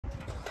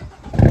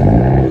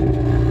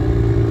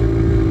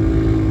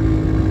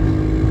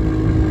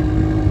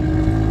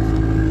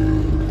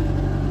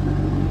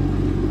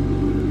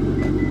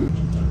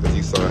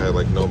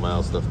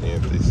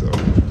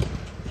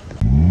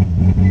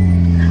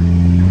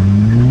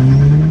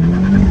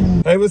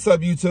What's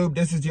up YouTube?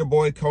 This is your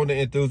boy Kona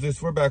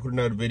Enthusiast. We're back with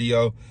another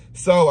video.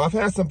 So I've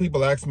had some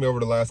people ask me over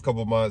the last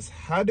couple of months,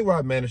 how do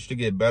I manage to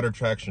get better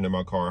traction in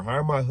my car? How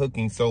am I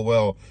hooking so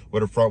well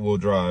with a front wheel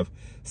drive?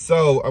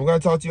 So I'm going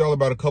to talk to you all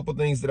about a couple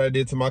things that I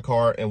did to my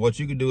car and what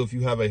you can do if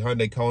you have a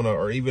Hyundai Kona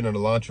or even an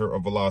Elantra or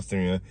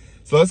Veloster.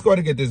 So let's go ahead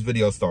and get this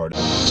video started.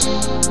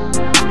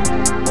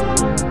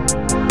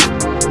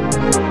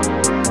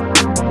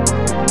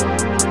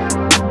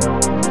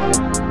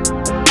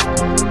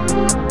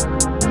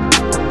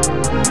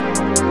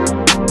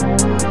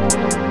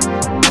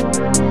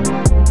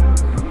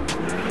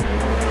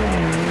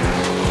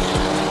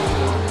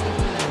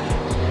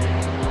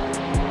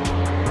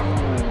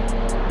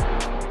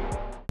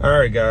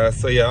 Alright guys,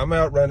 so yeah, I'm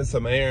out running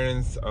some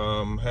errands.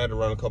 Had to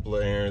run a couple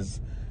of errands.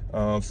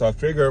 So I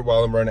figured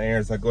while I'm running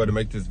errands, I'd go ahead and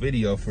make this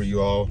video for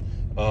you all.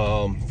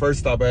 First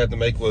stop I had to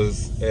make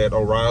was at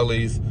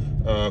O'Reilly's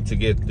to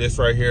get this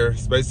right here.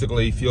 It's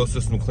basically fuel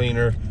system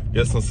cleaner.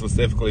 This one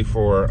specifically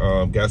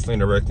for gasoline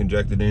direct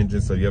injected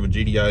engine. So if you have a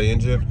GDI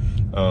engine,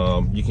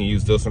 you can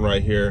use this one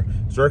right here.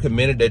 It's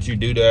recommended that you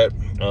do that,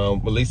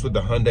 at least with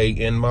the Hyundai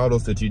N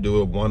models, that you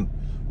do it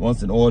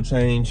once an oil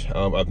change.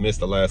 I've missed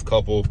the last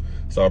couple,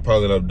 so I'll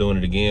probably end up doing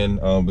it again.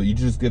 But you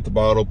just get the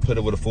bottle, put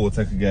it with a full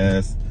tank of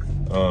gas.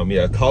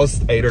 Yeah, it costs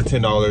 $8 or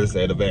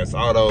 $10 at Advanced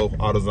Auto,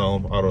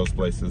 AutoZone, all those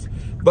places.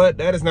 But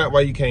that is not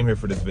why you came here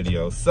for this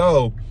video.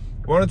 So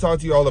I want to talk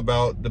to you all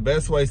about the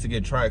best ways to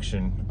get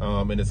traction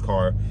in this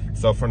car.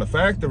 So from the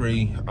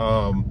factory,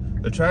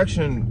 the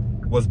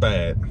traction was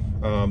bad.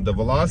 The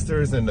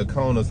Velosters and the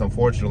Konas,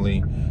 unfortunately,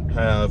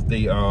 have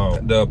the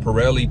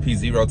Pirelli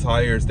P0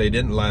 tires. They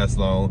didn't last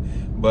long,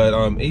 but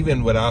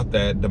even without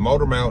that, the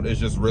motor mount is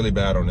just really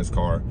bad on this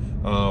car.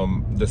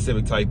 The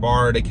Civic Type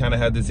R, they kind of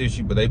had this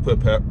issue, but they put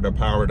the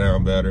power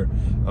down better.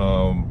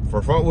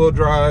 For front wheel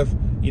drive,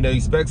 you know, you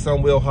expect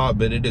some wheel hop,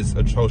 but it is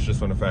atrocious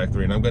from the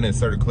factory, and I'm going to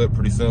insert a clip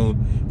pretty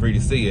soon for you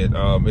to see it.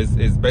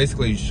 It's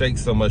basically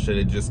shakes so much that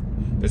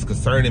it's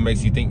concerning. It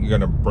makes you think you're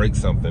going to break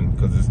something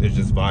because it's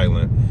just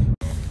violent.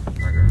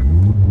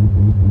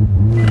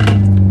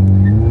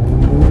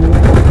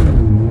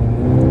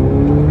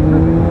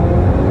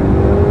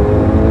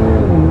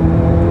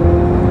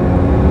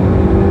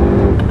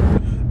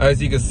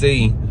 As you can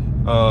see,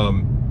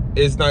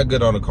 it's not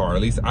good on a car.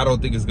 At least I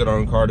don't think it's good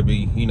on a car to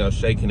be, you know,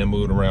 shaking and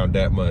moving around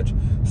that much.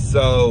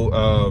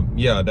 So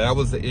yeah, that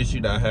was the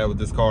issue that I had with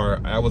this car.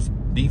 That was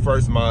the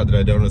first mod that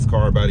I did on this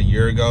car about a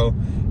year ago.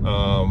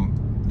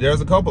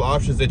 There's a couple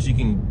options that you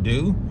can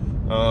do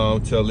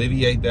to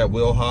alleviate that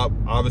wheel hop.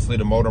 Obviously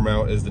the motor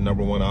mount is the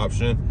 #1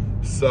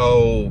 option.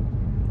 So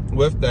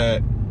with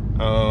that,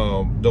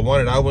 the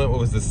one that I went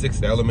with was the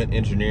 6th Element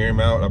engineering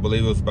mount. I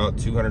believe it was about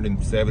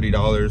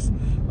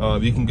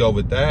 $270. You can go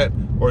with that,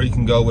 or you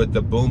can go with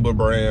the Boomba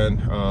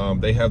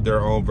brand. They have their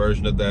own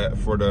version of that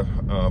for the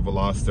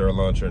Veloster,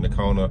 Elantra, and the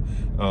Kona.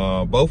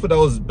 Both of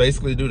those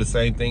basically do the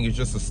same thing. It's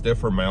just a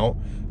stiffer mount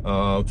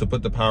to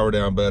put the power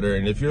down better.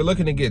 And if you're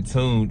looking to get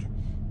tuned,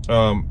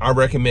 I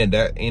recommend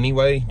that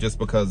anyway, just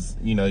because,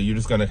 you know, you're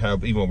just going to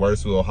have even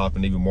worse wheel hop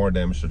and even more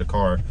damage to the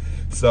car.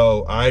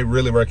 So I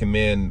really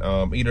recommend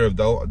either of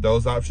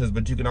those options,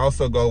 but you can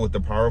also go with the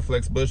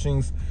PowerFlex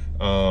bushings.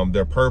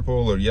 They're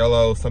purple or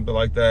yellow, something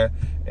like that.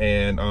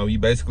 And you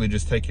basically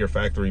just take your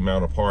factory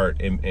mount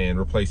apart and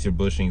replace your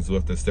bushings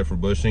with the stiffer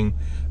bushing.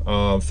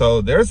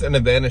 So there's an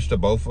advantage to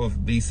both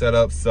of these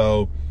setups.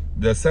 So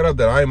the setup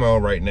that I'm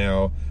on right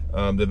now,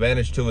 the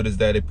advantage to it is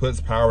that it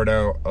puts power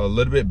down a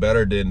little bit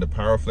better than the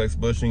PowerFlex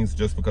bushings,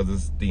 just because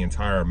it's the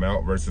entire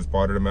mount versus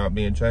part of the mount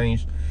being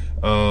changed.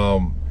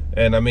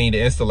 And I mean, the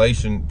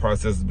installation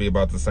process would be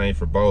about the same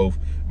for both.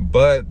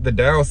 But the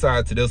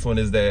downside to this one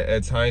is that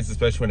at times,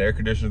 especially when the air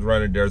conditioner's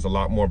running, there's a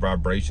lot more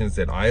vibrations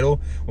at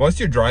idle. Once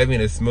you're driving,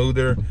 it's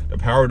smoother. The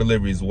power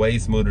delivery is way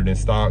smoother than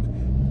stock,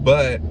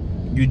 but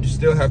you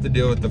still have to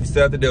deal with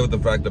the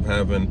fact of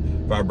having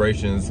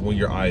vibrations when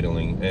you're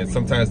idling, and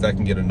sometimes that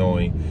can get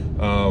annoying.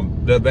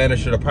 The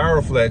advantage of the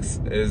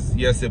PowerFlex is,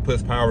 yes, it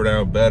puts power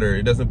down better.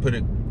 It doesn't put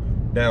it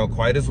down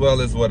quite as well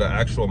as what an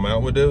actual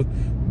mount would do,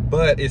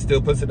 but it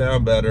still puts it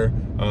down better.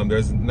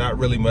 There's not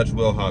really much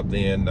wheel hop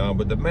then,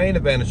 but the main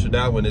advantage to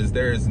that one is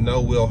there is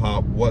no wheel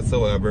hop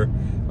whatsoever.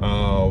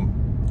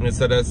 And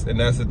so that's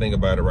the thing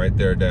about it right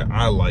there that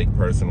I like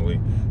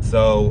personally.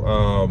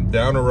 So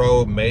down the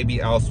road,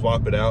 maybe I'll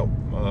swap it out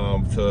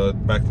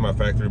back to my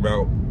factory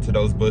mount to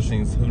those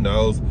bushings, who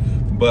knows.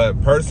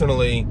 But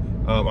personally,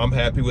 I'm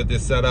happy with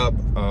this setup.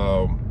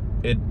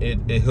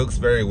 It hooks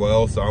very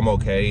well, so I'm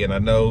okay. And I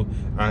know,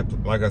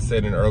 like I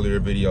said in earlier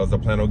videos, I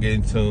plan on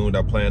getting tuned.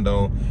 I planned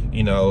on,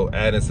 you know,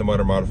 adding some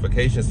other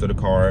modifications to the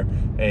car.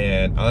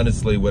 And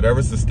honestly,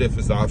 whatever's the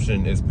stiffest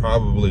option is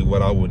probably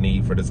what I would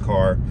need for this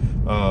car.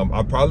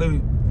 I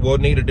probably will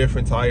need a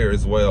different tire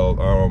as well.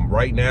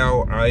 Right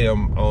now I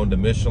am on the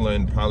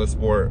Michelin Pilot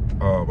Sport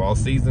all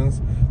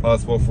seasons.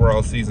 Pilot Sport 4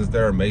 all seasons.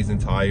 They're amazing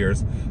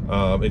tires.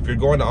 If you're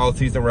going the all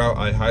season route,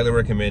 I highly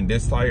recommend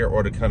this tire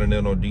or the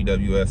Continental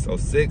DWS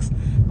 06.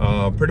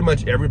 Pretty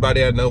much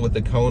everybody I know with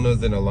the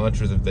Konas and the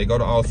Elantras, if they go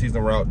the all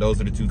season route, those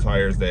are the two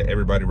tires that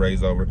everybody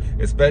raves over,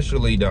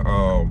 especially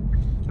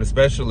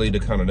the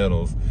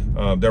Continentals.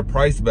 They're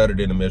priced better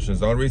than the Michelins.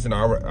 The only reason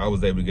I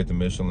was able to get the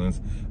Michelins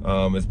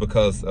is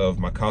because of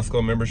my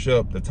Costco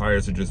membership. The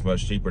tires are just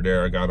much cheaper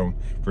there. I got them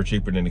for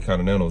cheaper than the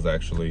Continentals,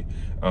 actually.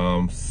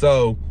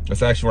 So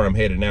that's actually where I'm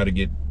headed now to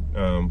get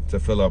to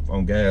fill up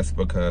on gas,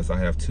 because I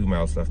have 2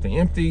 miles left to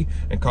empty,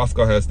 and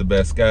Costco has the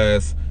best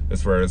gas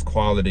as far as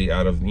quality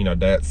out of, you know,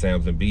 that,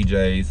 Sam's and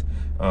BJ's,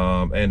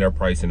 and their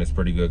pricing is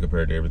pretty good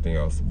compared to everything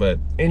else. But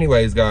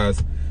anyways,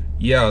 guys,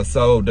 yeah,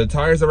 so the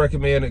tires I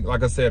recommend,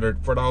 like I said,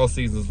 for the all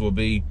seasons will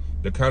be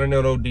the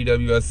Continental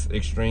DWS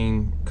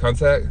Extreme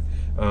Contact.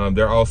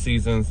 They're all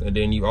seasons. And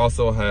then you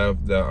also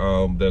have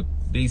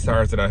these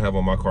tires that I have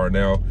on my car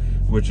now,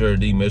 which are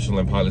the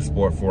Michelin Pilot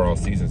Sport 4 all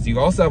seasons. You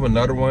also have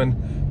another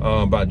one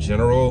by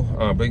General,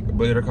 I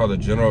believe they're called the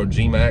General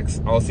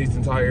G-Max all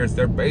season tires.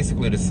 They're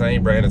basically the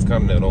same brand as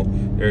Continental.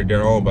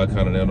 They're owned by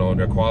Continental, and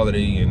their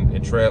quality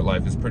and tread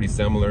life is pretty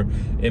similar.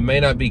 It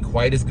may not be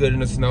quite as good in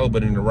the snow,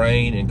 but in the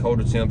rain and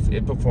colder temps,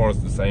 it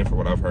performs the same for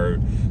what I've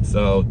heard.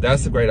 So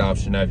that's a great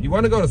option. Now, if you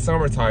want to go the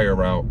summer tire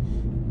route,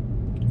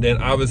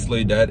 then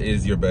obviously that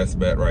is your best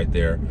bet right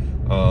there.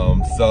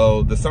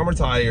 So the summer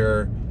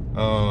tire,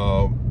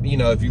 you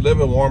know, if you live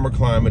in a warmer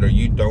climate or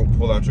you don't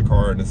pull out your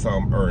car in the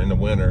summer or in the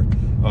winter,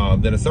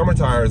 then a summer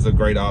tire is a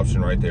great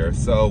option right there.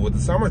 So with the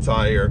summer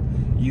tire,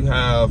 you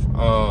have,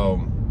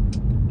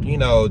 you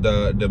know,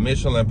 the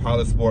Michelin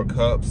Pilot Sport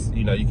Cups.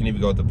 You know, you can even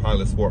go with the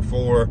Pilot Sport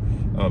 4,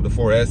 the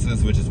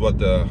 4S's, which is what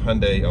the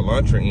Hyundai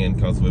Elantra N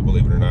comes with,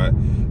 believe it or not.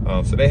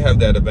 So they have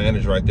that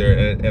advantage right there,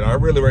 and I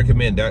really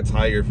recommend that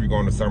tire if you're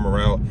going the summer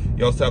route.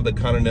 You also have the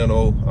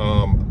Continental,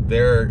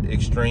 their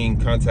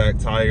Extreme Contact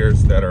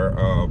tires that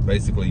are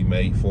basically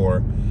made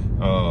for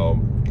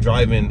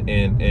driving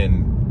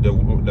in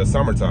the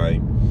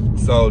summertime.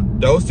 So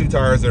those two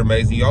tires are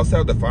amazing. You also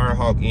have the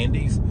Firehawk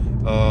Indies.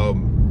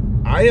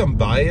 I am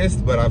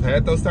biased, but I've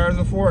had those tires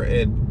before,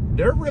 and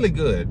they're really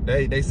good.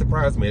 They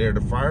surprised me. They're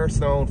the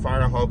Firestone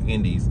Firehawk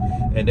Indies,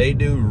 and they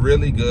do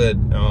really good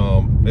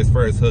as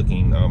far as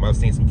hooking. I've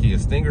seen some Kia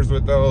Stingers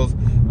with those.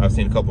 I've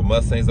seen a couple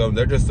Mustangs of them.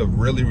 They're just a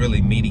really,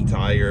 really meaty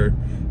tire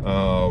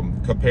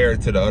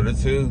compared to the other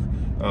two.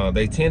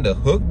 They tend to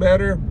hook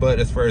better, but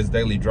as far as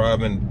daily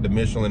driving, the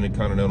Michelin and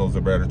Continentals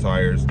are better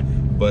tires.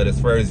 But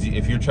as far as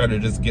if you're trying to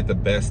just get the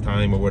best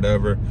time or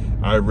whatever,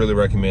 I really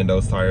recommend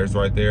those tires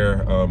right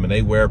there. And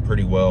they wear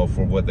pretty well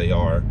for what they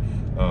are.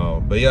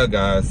 But yeah,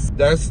 guys,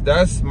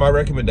 that's my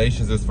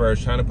recommendations as far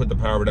as trying to put the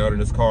power down in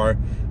this car.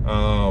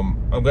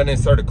 I'm going to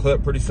insert a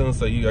clip pretty soon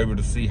so you're able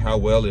to see how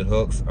well it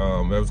hooks.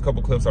 There was a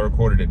couple clips I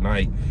recorded at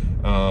night,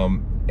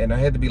 and I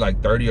had to be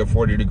like 30 or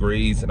 40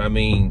 degrees. And I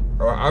mean,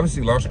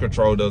 obviously launch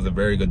control does a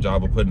very good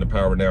job of putting the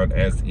power down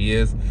as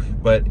is,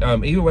 but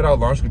even without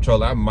launch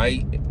control, I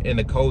might, in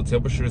the cold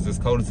temperatures, as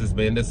cold as it's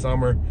been this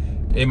summer,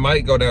 it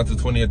might go down to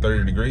 20 or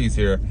 30 degrees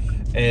here.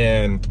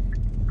 And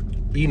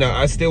you know,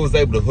 I still was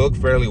able to hook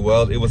fairly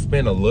well. It would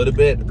spin a little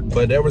bit,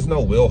 but there was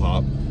no wheel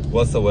hop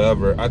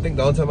whatsoever. I think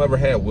the only time I ever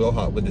had wheel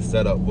hop with this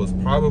setup was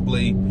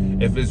probably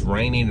if it's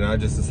raining and I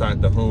just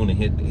decide to hoon and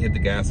hit the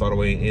gas all the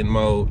way in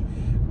mode.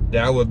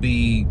 That would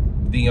be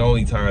the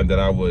only time that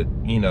I would,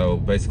 you know,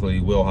 basically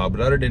wheel hop.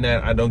 But other than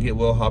that, I don't get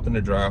wheel hop in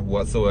the drive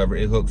whatsoever.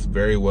 It hooks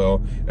very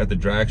well at the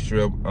drag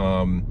strip.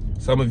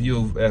 Some of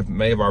you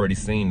may have already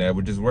seen that,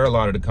 which is where a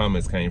lot of the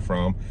comments came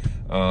from.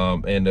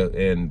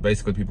 And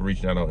basically people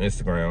reaching out on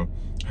Instagram.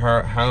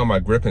 How am I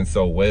gripping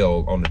so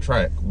well on the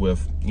track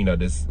with, you know,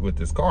 with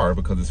this car?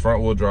 Because it's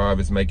front wheel drive,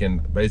 it's making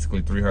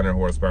basically 300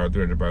 horsepower,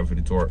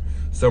 350 torque,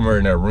 somewhere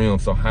in that realm.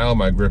 So how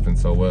am I gripping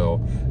so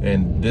well?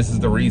 And this is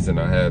the reason.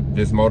 I had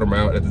this motor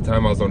mount at the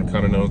time. I was on the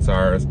Continental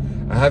tires.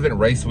 I haven't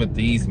raced with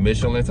these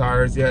Michelin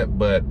tires yet,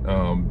 but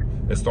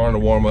it's starting to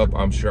warm up.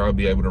 I'm sure I'll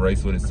be able to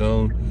race with it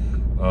soon.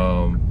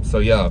 So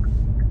yeah,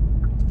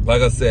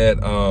 like I said,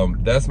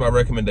 that's my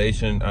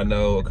recommendation. I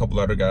know a couple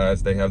other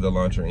guys, they have the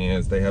Elantra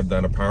Ns. They have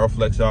done a Power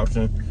Flex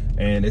option,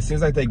 and it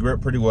seems like they grip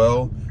pretty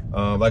well.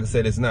 Like I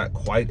said, it's not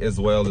quite as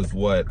well as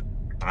what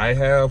I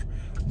have,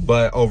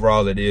 but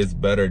overall it is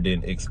better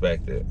than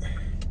expected.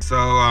 So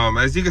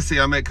as you can see,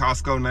 I'm at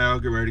Costco now,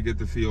 getting ready to get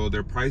the fuel.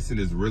 Their pricing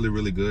is really,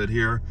 really good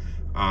here.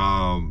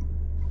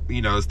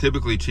 You know, it's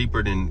typically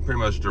cheaper than pretty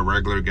much the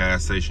regular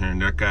gas station,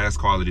 and their gas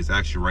quality is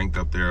actually ranked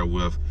up there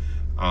with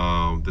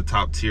the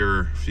top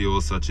tier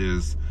fuels such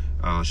as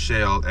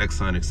Shell,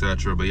 Exxon,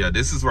 etc. But yeah,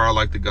 this is where I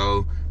like to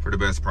go for the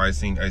best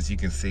pricing. As you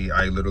can see,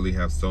 I literally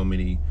have so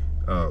many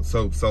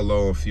so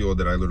low on fuel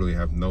that I literally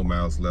have no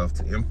miles left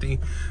to empty.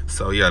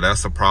 So yeah,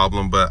 that's a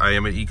problem, but I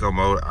am in eco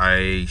mode.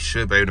 I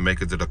should be able to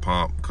make it to the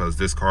pump because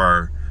this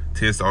car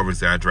tends to over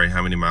exaggerate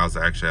how many miles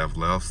I actually have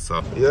left.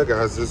 So yeah,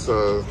 guys, it's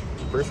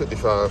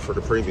 $355 for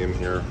the premium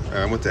here.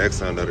 I went to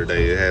Exxon the other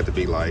day. It had to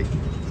be like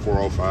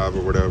 405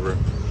 or whatever.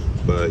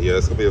 But yeah,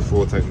 it's gonna be a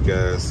full tank of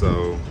gas,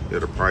 so yeah,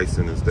 the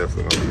pricing is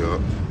definitely gonna be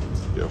up.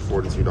 Yeah,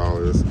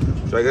 $42,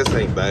 which I guess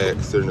ain't bad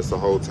considering it's a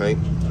whole tank,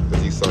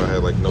 because you saw I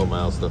had like no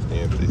miles left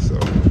empty. So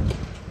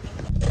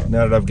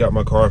now that I've got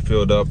my car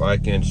filled up, I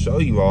can show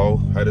you all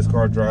how this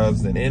car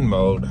drives in N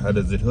mode. How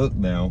does it hook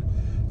now?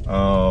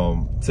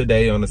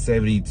 Today on the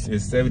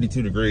it's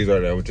 72 degrees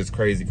right now, which is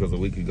crazy because a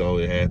week ago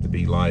it had to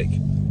be like,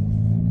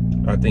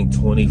 I think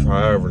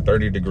 25 or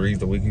 30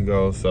 degrees a week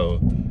ago. So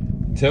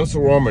temps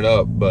are warming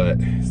up, but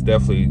it's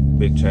definitely a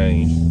big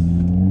change.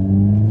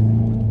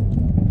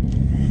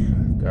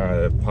 God,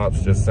 that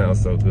pops just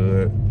sounds so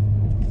good.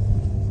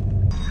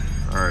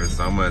 All right,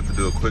 so I'm gonna have to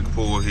do a quick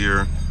pull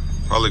here.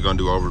 Probably gonna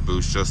do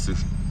overboost just to,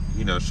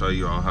 you know, show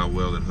you all how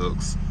well it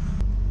hooks.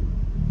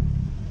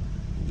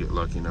 Get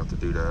lucky enough to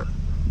do that.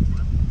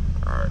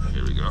 All right,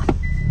 here we go.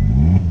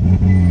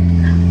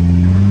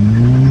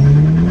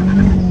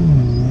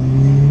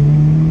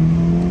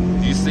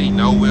 You see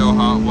no wheel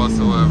hop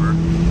whatsoever.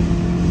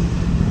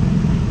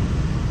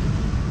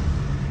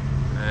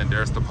 And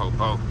there's the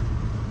popo.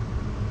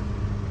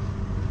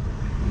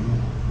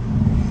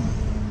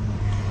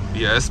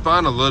 Yeah, it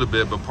spun a little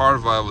bit, but part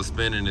of why I was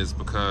spinning is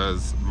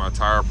because my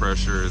tire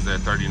pressure is at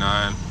 39.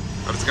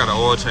 I just got an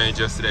oil change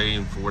yesterday,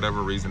 and for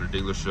whatever reason, the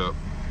dealership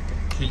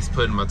keeps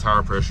putting my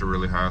tire pressure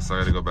really high, so I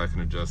had to go back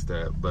and adjust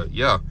that. But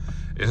yeah,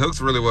 it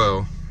hooks really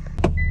well.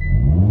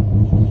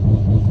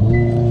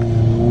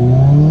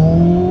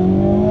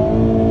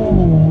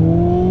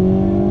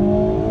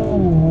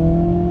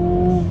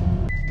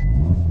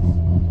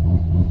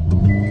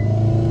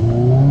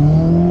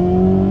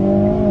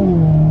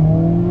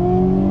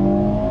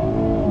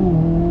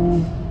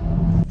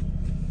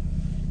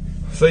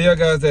 So yeah,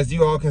 guys, as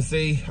you all can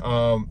see,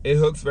 it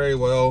hooks very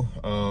well.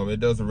 It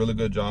does a really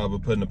good job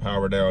of putting the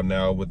power down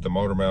now with the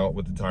motor mount,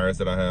 with the tires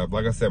that I have.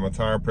 Like I said, my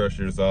tire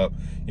pressure is up.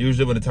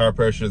 Usually when the tire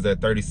pressure is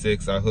at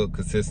 36, I hook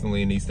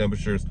consistently in these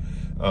temperatures.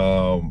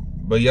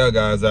 But yeah,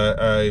 guys,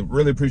 I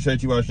really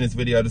appreciate you watching this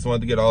video. I just wanted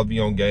to get all of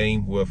you on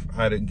game with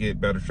how to get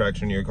better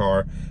traction in your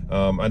car.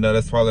 I know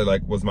that's probably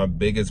like was my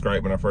biggest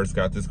gripe when I first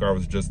got this car,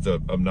 was just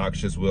the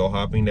obnoxious wheel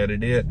hopping that it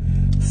did.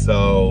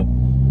 So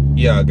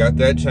yeah, I got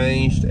that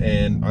changed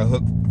and I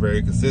hook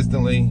very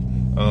consistently.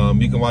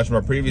 You can watch my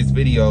previous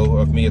video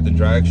of me at the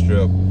drag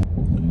strip.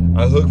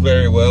 I hook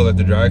very well at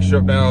the drag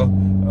strip now.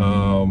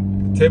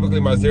 Typically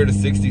my 0 to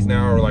 60s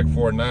now are like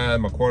 4.9.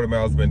 My quarter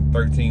mile has been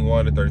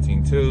 13.1 to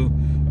 13.2,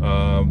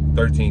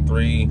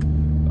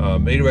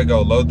 13.3. Anyway,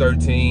 go low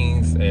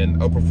 13s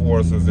and upper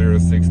 4s for 0 to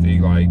 60.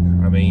 Like,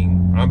 I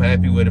mean, I'm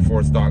happy with it for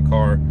a stock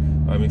car.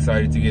 I'm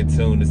excited to get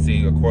tuned to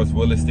see, of course,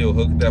 will it still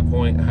hook at that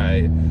point?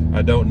 I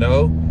don't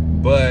know.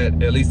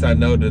 But at least I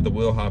know that the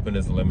wheel hopping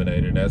is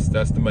eliminated.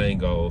 That's the main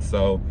goal.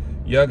 So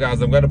yeah, guys,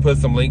 I'm gonna put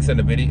some links in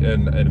the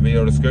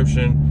video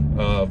description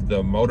of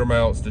the motor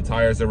mounts, the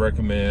tires I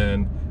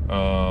recommend,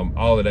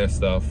 all of that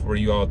stuff for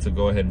you all to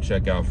go ahead and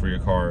check out for your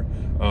car.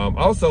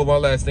 Also,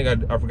 one last thing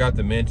I forgot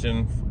to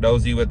mention, for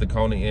those of you at the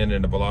Kona N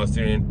and the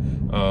Veloster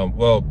N,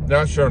 well,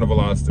 not sure on the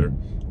Veloster,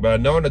 but I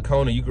know in the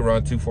Kona you can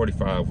run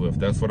 245 with.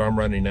 That's what I'm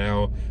running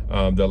now.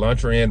 The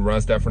Elantra N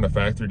runs that from the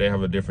factory. They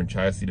have a different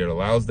chassis that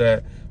allows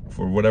that.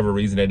 For whatever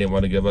reason, they didn't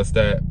want to give us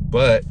that.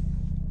 But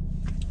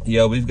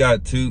yeah, we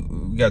got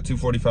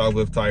 245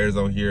 with tires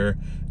on here.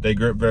 They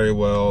grip very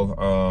well.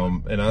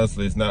 And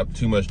honestly, it's not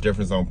too much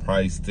difference on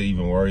price to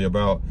even worry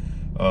about.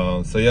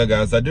 So yeah,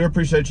 guys, I do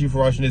appreciate you for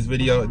watching this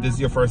video. If this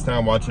is your first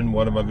time watching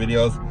one of my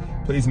videos,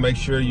 please make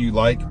sure you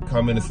like,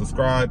 comment, and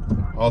subscribe.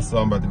 Also,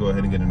 I'm about to go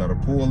ahead and get another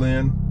pull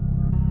in.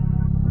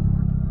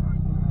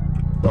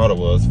 Thought it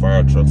was.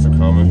 Fire trucks are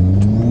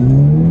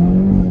coming.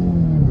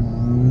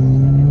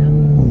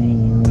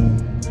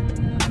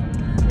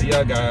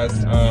 Yeah,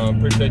 guys,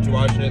 appreciate you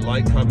watching it.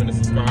 Like, comment, and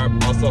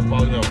subscribe. Also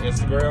follow me on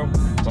Instagram.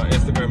 My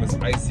Instagram is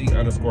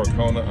icy_Kona_N.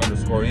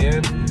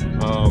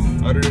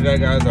 Other than that,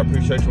 guys, I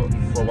appreciate you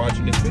for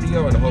watching this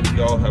video, and I hope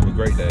you all have a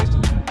great day.